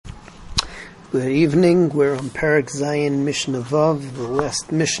Good evening. We're on Perek Zayin Mishnah Vav, the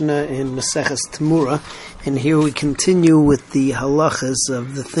last Mishnah in Maseches Temura, and here we continue with the halachas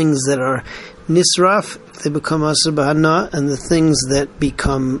of the things that are nisraf, they become asur b'hana, and the things that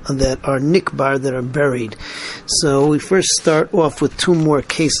are nikbar, that are buried. So we first start off with two more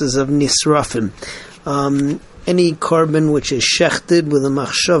cases of nisrafim. Any carbon which is shechted with a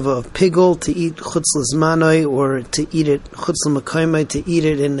machshava of pigul to eat chutz l'zmanoi, or to eat it chutz l'makaymai, to eat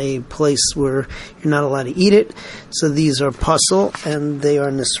it in a place where you're not allowed to eat it. So these are pasul and they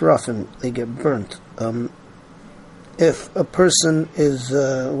are nisrafim. They get burnt. If a person is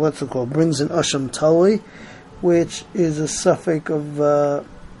brings an asham talui, which is a suffix of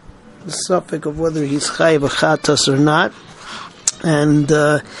whether he's chayav chatas or not, and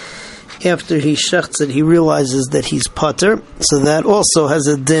after he shechts it, he realizes that he's pater. So that also has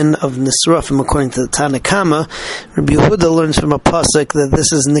a din of nisrafim according to the Tana Kama. Rabbi Yehuda learns from a pasuk that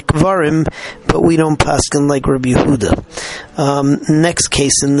this is nikvarim, but we don't paskin like Rabbi Yehuda. Next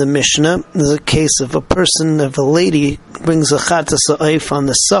case in the Mishnah is a case of a lady brings a chatas ha'oif on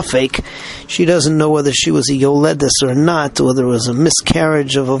the suffix. She doesn't know whether she was a yoledis or not, whether it was a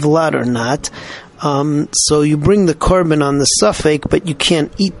miscarriage of a vlad or not. So you bring the korban on the suffix, but you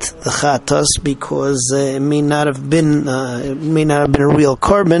can't eat the chatas because it may not have been a real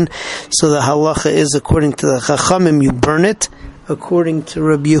korban. So the halacha is, according to the chachamim, you burn it. According to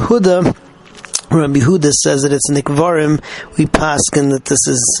Rabbi Yehuda says that it's nikvarim. We paskin that this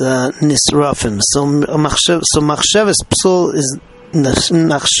is nisrafim. So machshavas psul is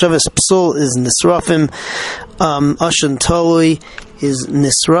nisrafim. Ashan talui is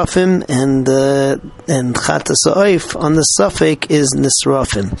nisrafim, and chatas ha'oif on the suffix is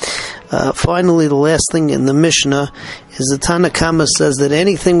nisrafim. Finally, the last thing in the Mishnah is the Tana Kama says that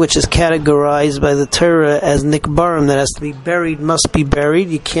anything which is categorized by the Torah as nikbarim, that has to be buried, must be buried.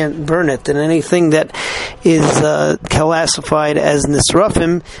 You can't burn it. And anything that is classified as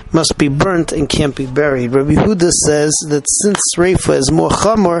nisrafim must be burnt and can't be buried. Rabbi Yehuda says that since Sreifa is more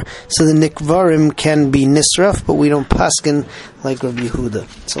chamor, so the nikvarim can be nisraf, but we don't paskin like Rabbi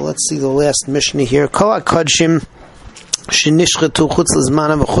Yehuda. So let's see the last Mishnah here. Kol HaKodshim shenishchetu chutz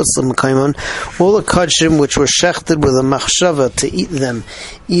l'zmana v'chutz l'makaymon, all the kodshim which were shechted with a machshava to eat them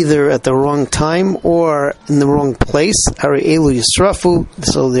either at the wrong time or in the wrong place, ari elu yisrafu,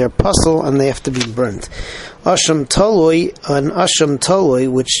 so they're pasul and they have to be burnt. Asham taloi,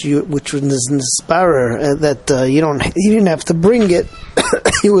 which was nisbarer, that you didn't have to bring it.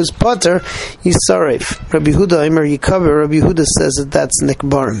 He was pater, yisarif. Rabbi Yehuda Imer Yikaber. Rabbi Yehuda says that that's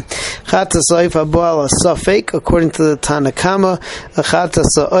nikbarim. Chatas ha'oif ha'boal ha'safek, according to the Tana Kama, a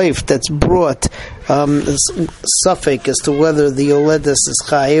chatas ha'oif that's brought suffix as to whether the yoledis is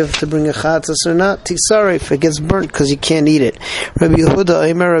chayiv to bring a chatas or not. Tisarif, it gets burnt because you can't eat it. Rabbi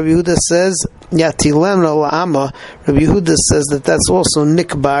Yehuda Imer. Rabbi Yehuda says yatilem la'ama. Rabbi Yehuda says that that's also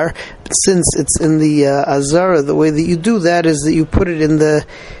nikbar. Since it's in the azara, the way that you do that is that you put it in the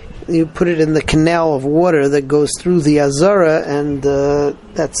canal of water that goes through the azara, and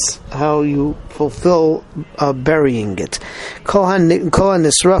that's how you fulfill burying it. Kol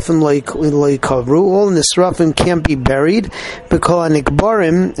nisrafim lo yikavru. All nisrafim can't be buried. But kol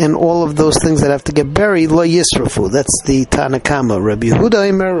nikbarim, and all of those things that have to get buried, lo yisrafu. That's the Tana Kama. Rabbi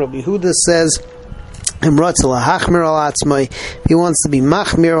Yehuda says, if he wants to be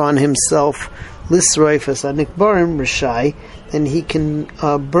machmir on himself, lisreifas anikbarim rishai, then he can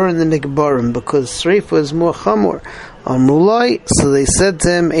burn the nikbarim, because sreifa is more chamor. Amrulai, so they said to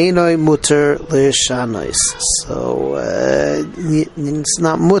him, Einoi muter le'shanais. So it's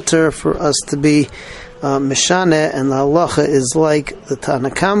not muter for us to be meshane, and the halacha is like the Tana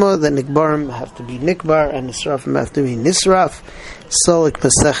Kama, that nikbarim have to be nikbar and nisrafim have to be nisraf. Solik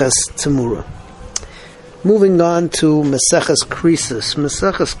Maseches Temura. Moving on to Maseches Krisis.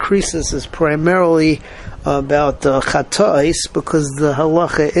 Maseches Krisis is primarily about chatais, because the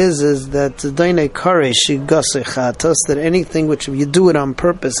halacha is that dainei karesh shigase chatas, that anything which if you do it on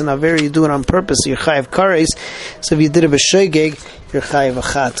purpose, and averi you do it on purpose, you're chayav kares. So if you did it b'shegeg, you're chayav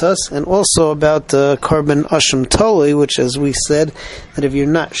chatas. And also about carbon asham toli, which, as we said, that if you're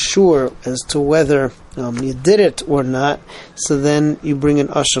not sure as to whether you did it or not, so then you bring an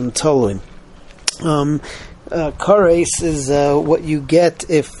asham toli. Kares is what you get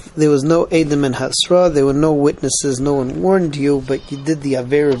if there was no Edom and Hasra, there were no witnesses, no one warned you, but you did the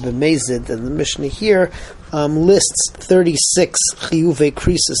Avera B'mezid. And the Mishnah here lists 36 Chiyuvei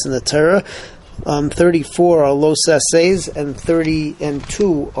Krisis in the Torah. 34 are los assays, and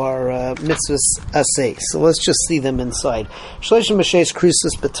 32 are mitzvahs assay. So let's just see them inside. Shloshim Mashes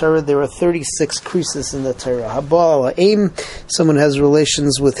Krisus B'Torah. There are 36 krisus in the Torah. Habal Aim, someone has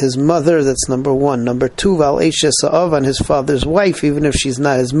relations with his mother. That's number 1. Number 2, Val Eshes Ha'av, on his father's wife, even if she's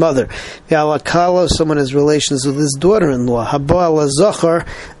not his mother. Val Akala, someone has relations with his daughter-in-law. Habal Zachar,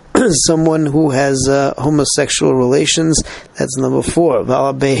 someone who has homosexual relations. That's number 4.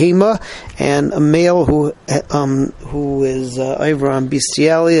 Vala behema, and a male who is over on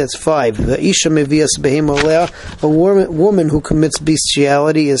bestiality. That's 5. Isha mevias behema lea, a woman who commits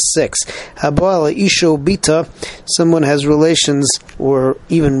bestiality is 6. Habala isho bita, someone has relations or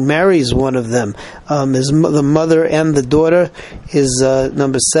even marries one of them. The mother and the daughter is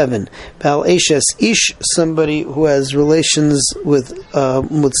number 7. Bal eshes ish, somebody who has relations with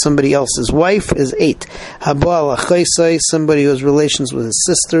somebody else's wife, is 8. Habal achaisai, somebody who has relations with his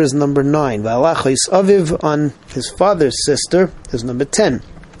sister, is number 9. Bal achais aviv, on his father's sister, is number 10.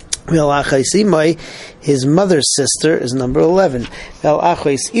 Bal achais imai, his mother's sister, is number 11. Bal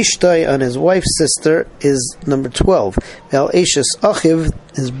achais ishtai, on his wife's sister, is number 12. Bal eshes achiv,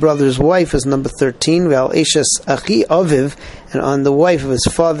 his brother's wife, is number 13. Bal eshes achi aviv, and on the wife of his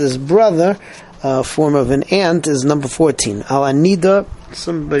father's brother, form of an aunt, is number 14. Al anida,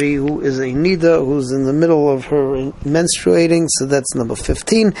 somebody who is a nida, who's in the middle of her menstruating, so that's number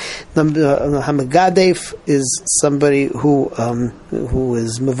 15. Hamagadef is somebody who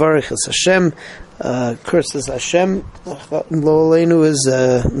is mevarich as Hashem, curses Hashem. Lo Aleinu is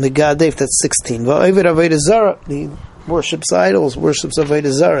megadef, that's 16. Va'ovid avodah zara, he worships idols, worships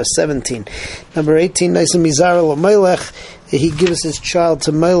avodah zara, 17. Number 18, Naisa Mizara L'Melech, he gives his child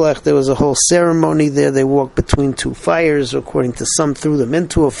to Melech. There was a whole ceremony there. They walked between 2 fires. According to some, threw them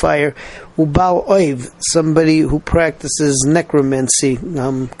into a fire. Ubal Oiv, somebody who practices necromancy,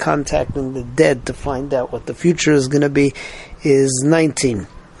 contacting the dead to find out what the future is going to be, is 19.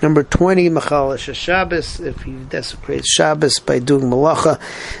 Number 20, Machalash Shabbos, if he desecrates Shabbos by doing malacha.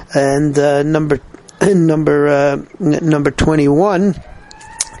 And number 21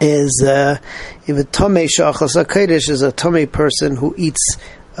 is if a Tomei Shachas HaKodesh is a Tomei person who eats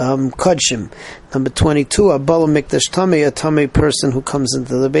Kodshim. Number 22, Abala Mikdash Tomei, a Tomei person who comes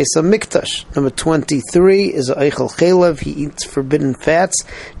into the base of Mikdash. Number 23 is a Eichel Chelev, he eats forbidden fats.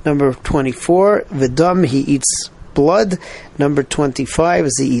 Number 24, Vidam, he eats blood. Number 25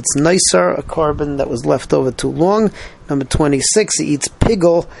 is he eats Nisar, a carbon that was left over too long. Number 26, he eats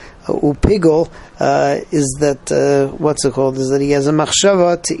Pigel. Upigel is that, what's it called? Is that he has a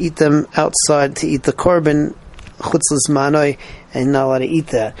machshava to eat them outside, to eat the carbon, chutzlas manoi, and not allowed to eat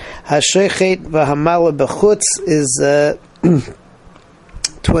that. Hashechet v'hamala b'chutz is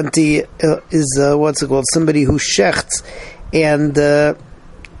 20, what's it called? Somebody who shechts, and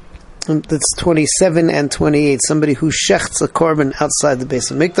that's 27 and 28. Somebody who shechts a carbon outside the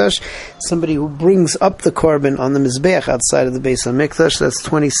base of Mikdash. Somebody who brings up the carbon on the Mizbeach outside of the base of Mikdash. That's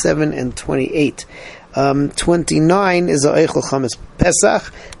 27 and 28. 29 is a Eichel Chametz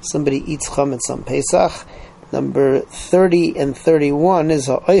Pesach. Somebody eats Chametz on Pesach. Number 30 and 31 is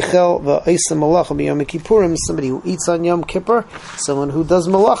a Eichel v'Eisa Malacha b'Yom Kippurim. Somebody who eats on Yom Kippur. Someone who does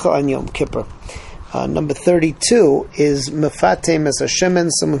Malacha on Yom Kippur. Number 32 is Mefatem as a Shemen,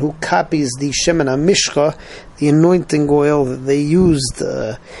 someone who copies the Shemen HaMishcha, the anointing oil that they used,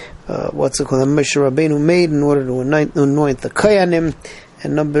 Moshe Rabbeinu made in order to anoint the Koyanim.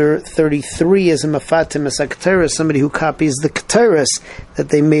 And number 33 is a Mefatem as a Keteris, somebody who copies the Keteris that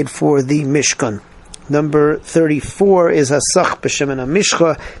they made for the Mishkan. Number 34 is Hasach b'Shemen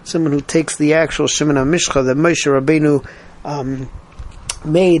HaMishcha, someone who takes the actual Shemen HaMishcha that Moshe Rabbeinu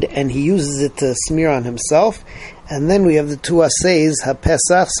made, and he uses it to smear on himself. And then we have the 2 assays,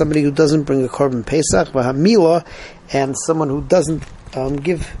 ha-Pesach, somebody who doesn't bring a carbon Pesach, v'ha-Milah, and someone who doesn't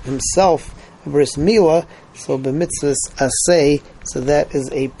give himself a bris milah, so b'mitzvahs assay, so that is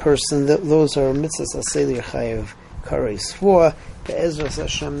a person, those are mitzvahs assay l'yachayev kares for. Be'ezras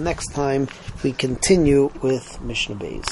Hashem, next time we continue with Mishnah Beis.